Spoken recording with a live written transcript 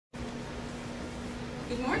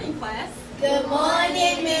Good morning, class. Good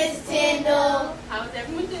morning, Miss Tyndall. How is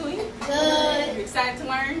everyone doing? Good. You excited to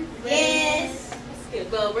learn? Yes. That's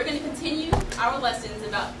good. Well, we're going to continue our lessons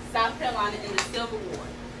about South Carolina and the Civil War.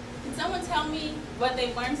 Can someone tell me what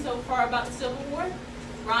they've learned so far about the Civil War?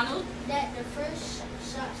 Ronald? That the first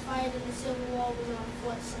shots fired in the Civil War was on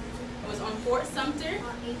Fort Sumter. It was on Fort Sumter.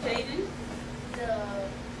 Jaden? The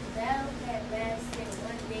battle had lasted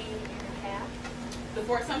 1 day and a half. The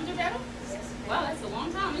Fort Sumter battle? Yes, ma'am. Wow, that's a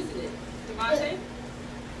long time, isn't it? Devontae?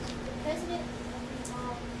 The president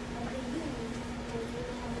of the Union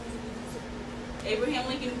was Abraham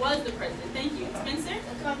Lincoln was the president. Thank you. Spencer?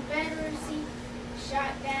 the Confederacy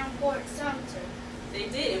shot down Fort Sumter. They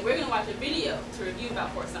did, and we're going to watch a video to review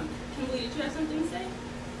about Fort Sumter. Kimberly, did you have something to say?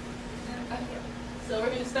 Okay. So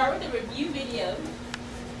we're going to start with a review video.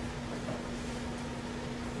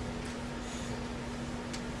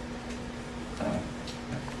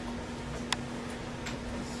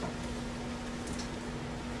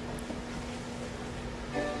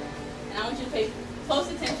 And I want you to pay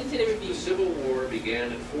close attention to the review. The Civil War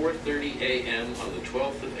began at 4:30 a.m. on the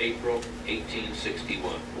 12th of April,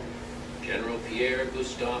 1861. General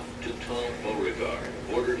Pierre-Gustave Toutant Beauregard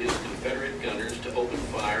ordered his Confederate gunners to open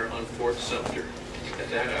fire on Fort Sumter, at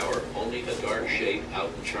that hour only a dark shape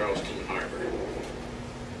out in Charleston Harbor.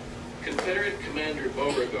 Confederate Commander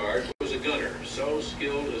Beauregard was a gunner, so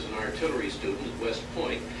skilled as an artillery student at West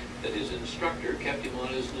Point that his instructor kept him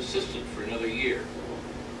on as an assistant for another year.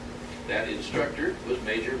 That instructor was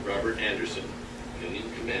Major Robert Anderson,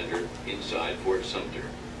 Union commander inside Fort Sumter.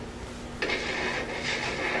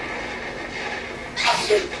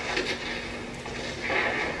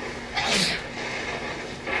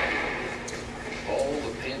 All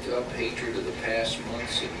the pent-up hatred of the past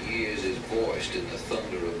months and years is voiced in the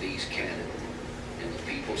thunder of these cannon, and the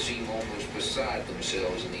people seem almost beside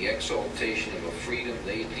themselves in the exaltation of a freedom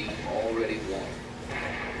they deem already won.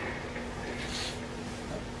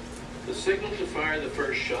 The signal to fire the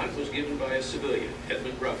first shot was given by a civilian,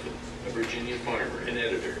 Edmund Ruffin, a Virginia farmer and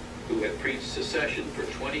editor, who had preached secession for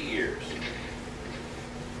 20 years.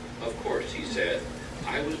 Of course, he said,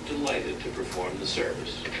 I was delighted to perform the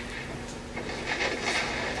service.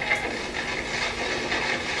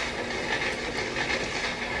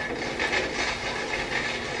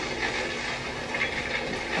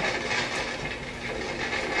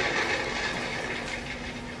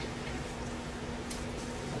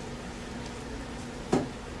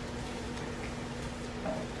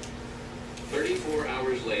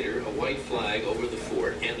 Later, a white flag over the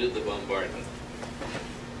fort ended the bombardment.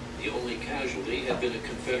 The only casualty had been a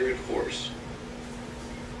Confederate horse.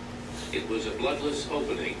 It was a bloodless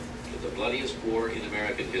opening to the bloodiest war in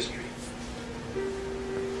American history.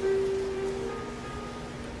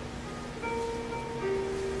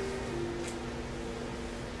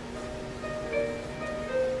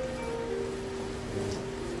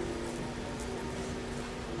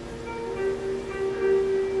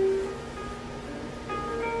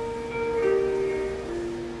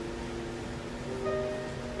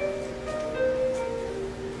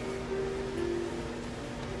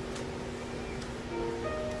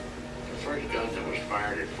 The first gun that was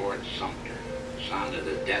fired at Fort Sumter sounded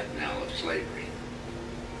the death knell of slavery.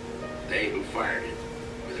 They who fired it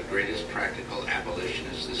were the greatest practical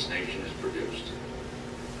abolitionists this nation has produced.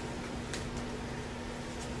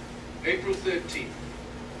 April 13th.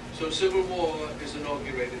 So Civil War is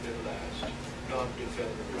inaugurated at last. God defend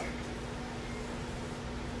the right.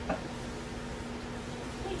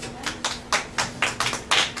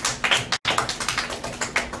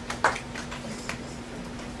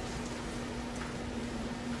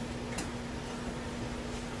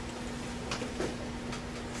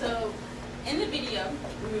 So, in the video,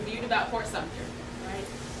 we reviewed about Fort Sumter, right?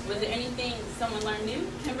 Was there anything someone learned new?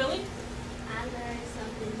 Kimberly? I learned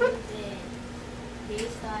something new that they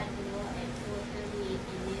started the war at 4:38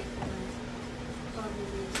 and it was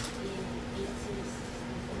published in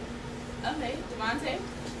 1864. Okay, Devontae?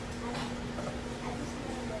 I just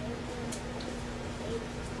learned that it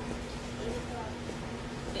was 8 o'clock.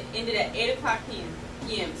 It ended at 8 o'clock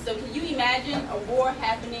p.m. So can you imagine a war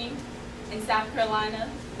happening in South Carolina,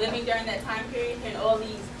 living during that time period, and all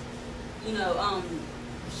these,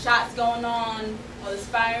 shots going on, all this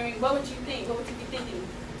firing? What would you think? What would you be thinking?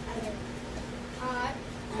 Hard.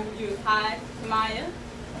 You would hide. Maya?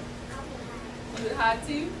 You would hide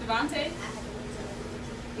too? Devontae?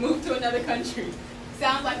 Move to another country.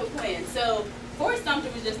 Sounds like a plan. So Fort Sumter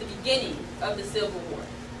was just the beginning of the Civil War.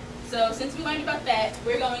 So since we learned about that,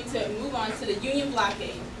 we're going to move on to the Union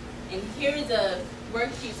blockade. And here is a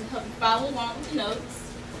worksheet to help you follow along with the notes.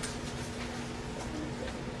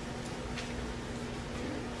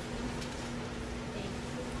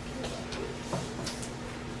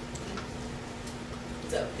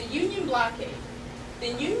 Union blockade.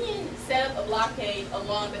 The Union set up a blockade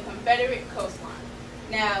along the Confederate coastline.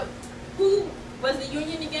 Now, who was the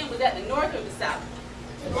Union again? Was that the North or the South?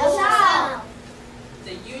 The South.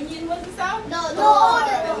 The Union was the South? No,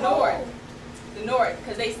 The North. The North,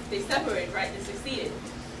 because they separated, right? They succeeded.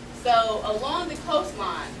 So along the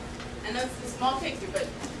coastline, I know it's a small picture, but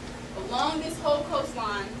along this whole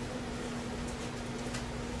coastline,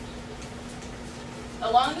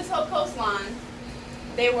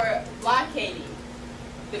 they were blockading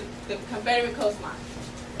the Confederate coastline.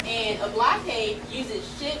 And a blockade uses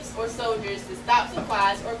ships or soldiers to stop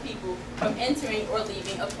supplies or people from entering or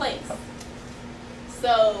leaving a place.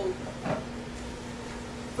 So,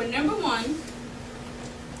 for number one,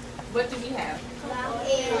 what do we have?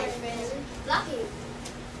 Blockade.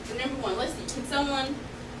 For number one, let's see. Can someone,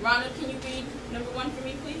 Ronald, can you read number one for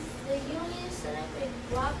me, please? The Union set up a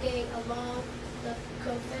blockade along the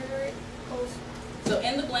Confederate coastline. So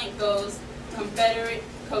in the blank goes Confederate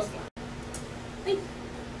coastline. Thank you.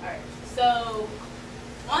 All right. So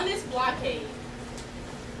on this blockade,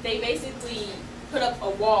 they basically put up a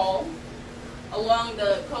wall along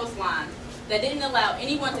the coastline that didn't allow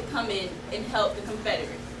anyone to come in and help the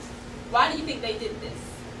Confederates. Why do you think they did this?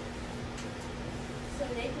 So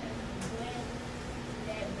they could win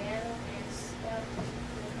that battle and stop the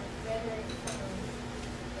Confederate from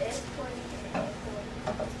exporting and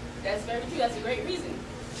importing. That's very true. That's a great reason.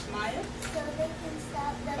 Maya? So they can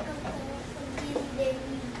stop the Confederate from getting their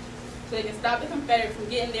needs. So they can stop the Confederate from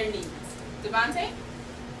getting their needs. Devontae?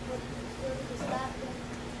 So they can stop them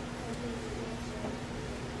from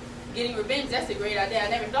Getting revenge, that's a great idea. I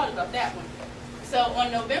never thought about that one. So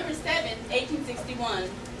on November 7th, 1861,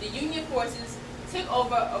 the Union forces took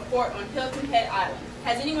over a fort on Hilton Head Island.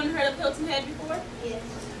 Has anyone heard of Hilton Head before? Yes.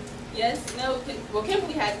 Yes? No? Well,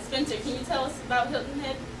 Kimberly has. Spencer, can you tell us about Hilton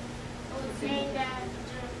Head? It was named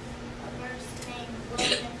after a person named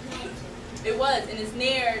William Clinton. It was, and it's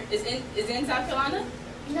near, is it in South Carolina?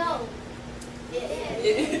 No. It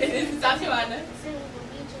is. It is in South Carolina. It's in the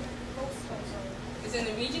region coastal zone. It's in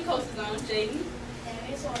the region coastal zone, Jaden.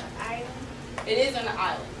 And it's on an island. It is on the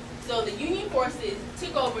island. So the Union forces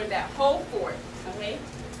took over that whole fort, okay?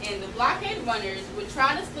 And the blockade runners would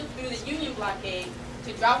try to slip through the Union blockade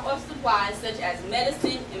to drop off supplies such as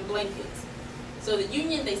medicine and blankets. So the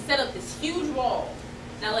Union, they set up this huge wall,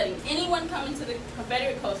 not letting anyone come into the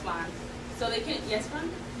Confederate coastline. So they couldn't, yes, Ron?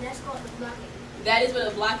 That's called the blockade. That is what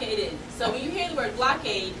a blockade is. So when you hear the word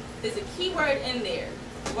blockade, there's a key word in there.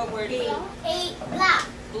 What word is it? Block.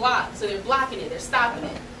 Block. So they're blocking it, they're stopping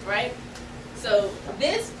it, right? So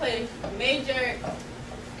this played a major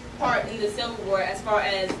part in the Civil War as far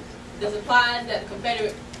as the supplies that the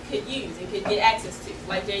Confederate could use and could get access to.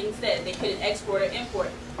 Like Jaden said, they couldn't export or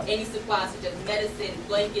import any supplies such as medicine,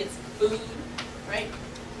 blankets, food, right?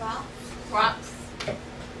 Crops.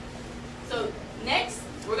 So next,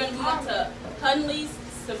 we're going to move on to Hunley's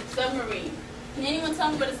submarine. Can anyone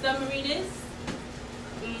tell me what a submarine is?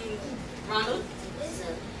 Ronald?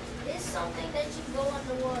 It's something that you go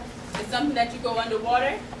underwater. It's something that you go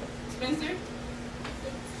underwater. Spencer?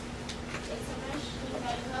 It's a machine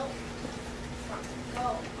that helps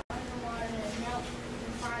go underwater and help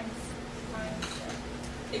you find stuff.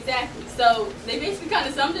 Exactly. So they basically kind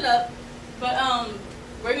of summed it up. But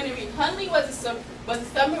we're going to read. Hunley was a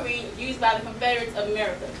submarine used by the Confederates of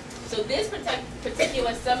America. So this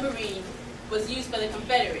particular submarine was used for the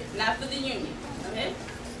Confederates, not for the Union. Okay?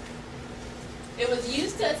 It was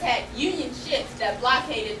used to attack Union ships that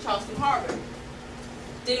blockaded Charleston Harbor.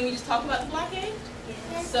 Didn't we just talk about the blockade?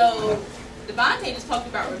 Yes. So Devontae just talked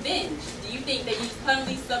about revenge. Do you think they used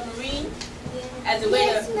Hunley's submarine as a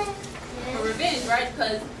way for revenge, right?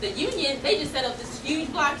 Because the Union, they just set up this huge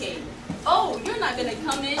blockade. Oh, you're not going to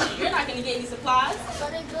come in, you're not going to get any supplies. So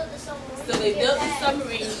they built the submarine. So they built the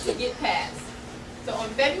submarine to get past. So on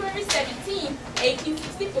February 17,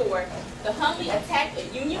 1864, the Hunley attacked a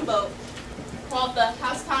Union boat called the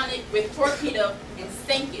Housatonic with torpedo and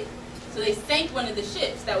sank it. So they sank one of the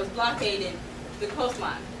ships that was blockading the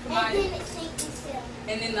coastline. And then it sank itself.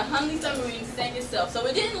 And then the Hunley submarine sank itself. So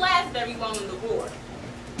it didn't last very long in the war.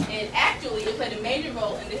 And actually, it played a major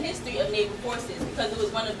role in the history of naval forces because it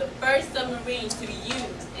was one of the first submarines to be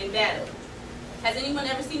used in battle. Has anyone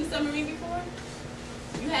ever seen a submarine before?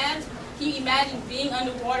 You have? Can you imagine being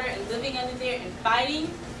underwater and living under there and fighting?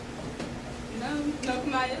 No? No,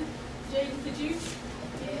 Kamaya? Jaden, could you?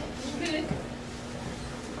 Yeah. You could.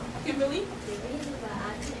 Kimberly? The reason why I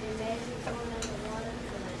couldn't imagine going underwater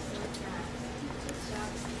because sometimes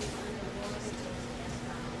sharks get underwater and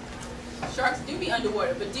that's Sharks do be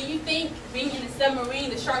underwater, but do you think being in a submarine,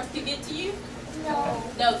 the sharks could get to you? No.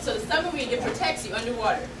 No, so the submarine, it protects you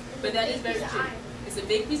underwater. But that is very true. It's a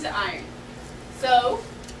big piece of iron. So,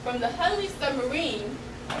 from the Hunley submarine,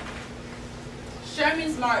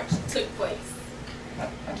 Sherman's March took place.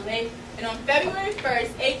 Okay? And on February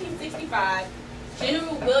 1st, 1865,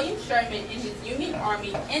 General William Sherman and his Union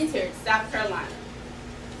Army entered South Carolina.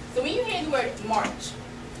 So when you hear the word march,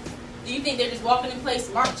 do you think they're just walking in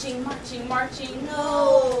place, marching, marching, marching?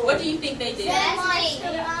 No. What do you think they did? They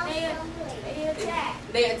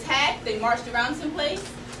attacked. They attacked, they marched around someplace.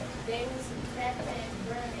 They was attacked and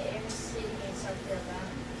burned every city in South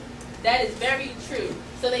Carolina. That is very true.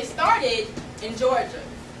 So they started in Georgia.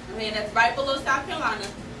 Okay, that's right below South Carolina.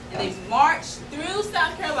 And they marched through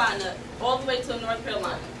South Carolina all the way to North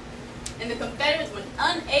Carolina. And the Confederates were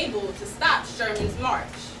unable to stop Sherman's march.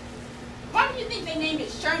 Why do you think they named it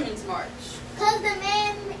Sherman's March? Because the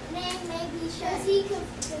man name may be Sherman. Because he created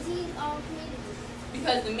this.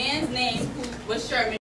 Because the man's name, who was Sherman,